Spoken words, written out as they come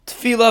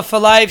Tefillah for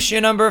Life, Shir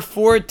number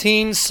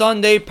 14,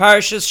 Sunday,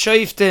 Parshas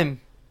Shoftim.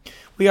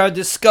 We are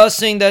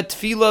discussing that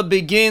Tefillah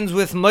begins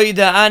with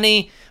Moida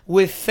Ani,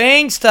 with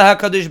thanks to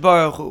HaKadosh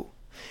Baruch Hu.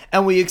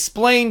 And we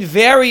explained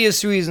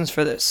various reasons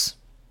for this.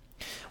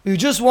 We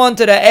just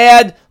wanted to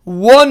add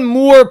one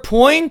more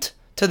point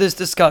to this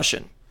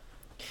discussion.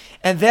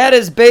 And that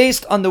is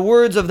based on the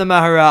words of the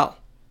Maharal.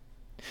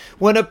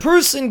 When a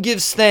person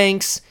gives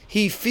thanks,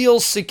 he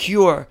feels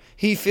secure.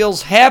 He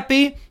feels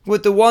happy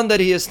with the one that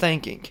he is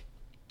thanking.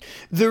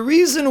 The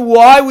reason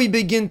why we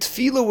begin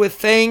tefillah with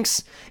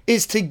thanks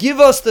is to give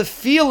us the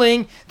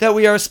feeling that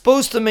we are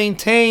supposed to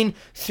maintain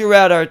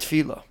throughout our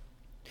tefillah.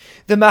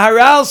 The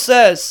Maharal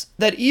says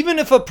that even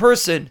if a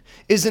person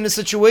is in a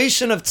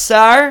situation of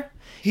tsar,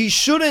 he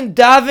shouldn't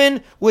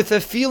daven with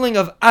a feeling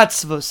of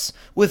atzvus,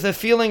 with a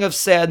feeling of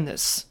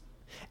sadness.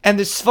 And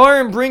the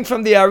Sfarim bring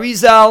from the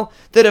Arizal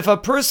that if a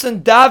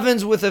person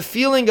davens with a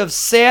feeling of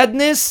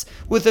sadness,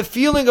 with a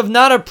feeling of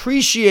not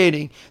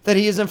appreciating that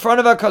he is in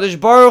front of HaKadosh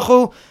Baruch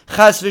Hu,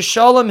 chas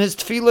v'shalom, his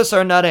tefillas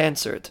are not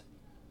answered.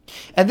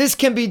 And this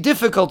can be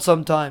difficult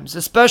sometimes,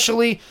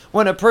 especially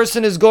when a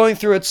person is going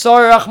through a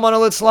tsar, Rachmana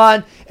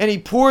litzlan, and he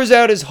pours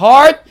out his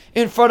heart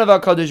in front of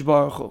HaKadosh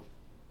Baruch Hu.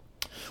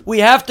 We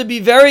have to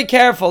be very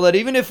careful that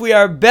even if we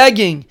are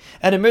begging,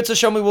 and in Mitzvah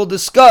Shem we will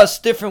discuss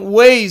different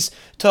ways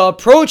to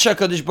approach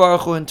HaKadosh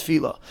Baruch Hu in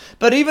Tefillah.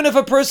 But even if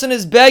a person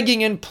is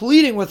begging and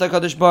pleading with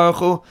HaKadosh Baruch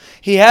Hu,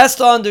 he has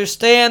to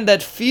understand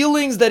that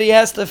feelings that he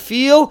has to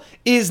feel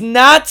is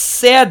not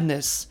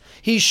sadness.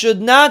 He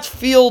should not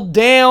feel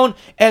down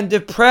and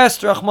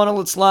depressed, Rachmana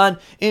litzlan,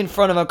 in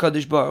front of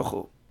HaKadosh Baruch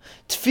Hu.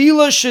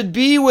 Tefillah should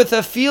be with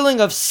a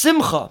feeling of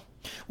simcha,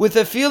 with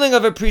a feeling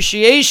of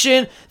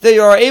appreciation that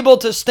you are able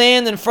to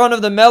stand in front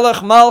of the Melech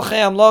Malchei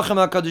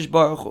Amlachim HaKadosh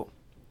Baruch Hu.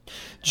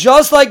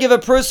 Just like if a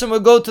person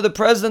would go to the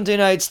President of the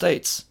United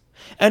States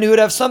and he would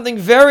have something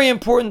very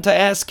important to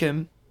ask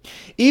him,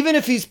 even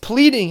if he's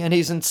pleading and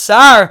he's in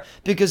tsar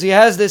because he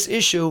has this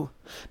issue,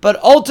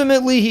 but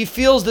ultimately he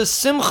feels the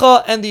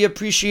simcha and the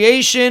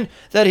appreciation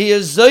that he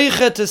is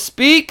zoiche to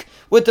speak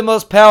with the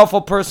most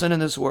powerful person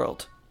in this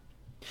world.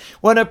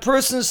 When a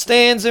person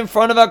stands in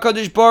front of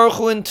HaKadosh Baruch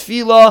Hu in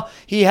tefillah,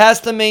 he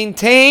has to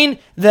maintain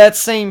that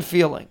same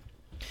feeling.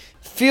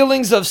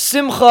 Feelings of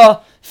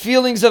simcha,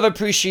 feelings of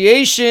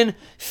appreciation,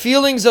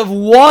 feelings of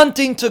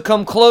wanting to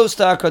come close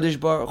to HaKadosh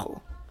Baruch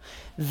Hu.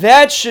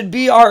 That should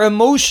be our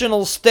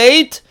emotional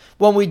state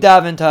when we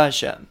daven to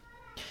Hashem.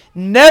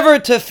 Never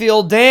to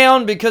feel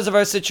down because of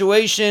our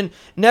situation,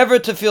 never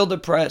to feel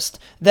depressed.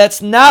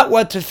 That's not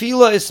what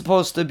tefillah is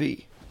supposed to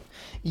be.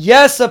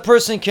 Yes, a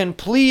person can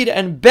plead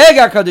and beg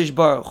HaKadosh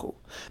Baruch Hu,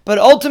 but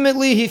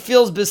ultimately he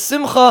feels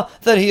besimcha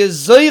that he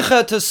is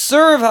zoicha to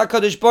serve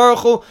HaKadosh Baruch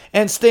Hu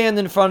and stand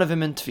in front of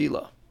him in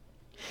tefillah.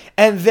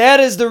 And that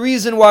is the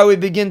reason why we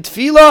begin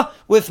tefillah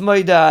with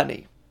Moida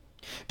Ani.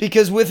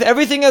 Because with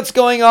everything that's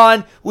going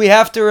on, we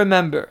have to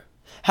remember,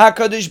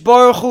 HaKadosh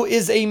Baruch Hu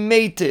is a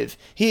meitiv.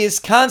 He is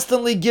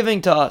constantly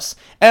giving to us,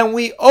 and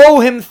we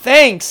owe him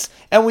thanks,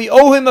 and we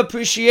owe him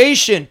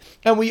appreciation,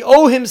 and we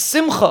owe him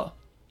simcha.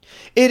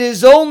 It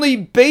is only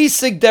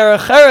basic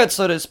derech eretz,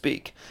 so to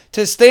speak,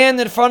 to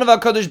stand in front of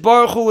HaKadosh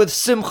Baruch Hu with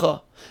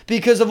simcha,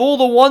 because of all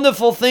the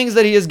wonderful things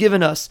that he has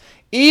given us,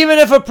 even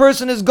if a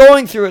person is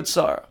going through a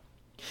tsar.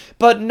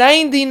 But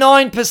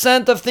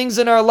 99% of things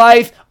in our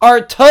life are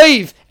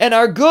toiv and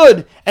are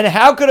good. And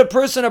how could a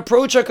person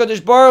approach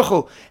HaKadosh Baruch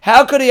Hu?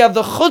 How could he have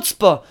the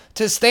chutzpah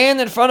to stand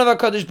in front of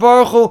HaKadosh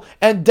Baruch Hu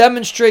and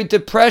demonstrate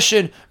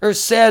depression or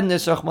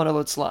sadness, Rachmana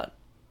litzlan?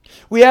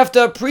 We have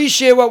to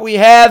appreciate what we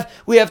have.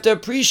 We have to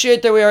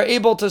appreciate that we are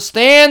able to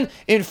stand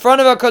in front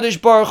of HaKadosh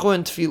Baruch Hu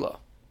in tefillah.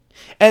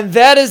 And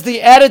that is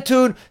the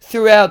attitude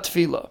throughout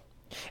tefillah.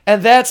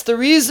 And that's the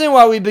reason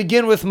why we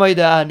begin with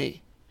Moida Ani.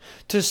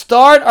 To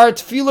start our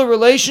tefillah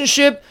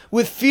relationship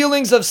with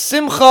feelings of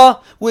simcha,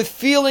 with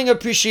feeling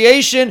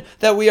appreciation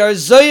that we are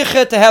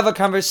zoiche to have a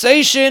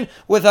conversation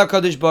with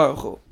HaKadosh Baruch Hu.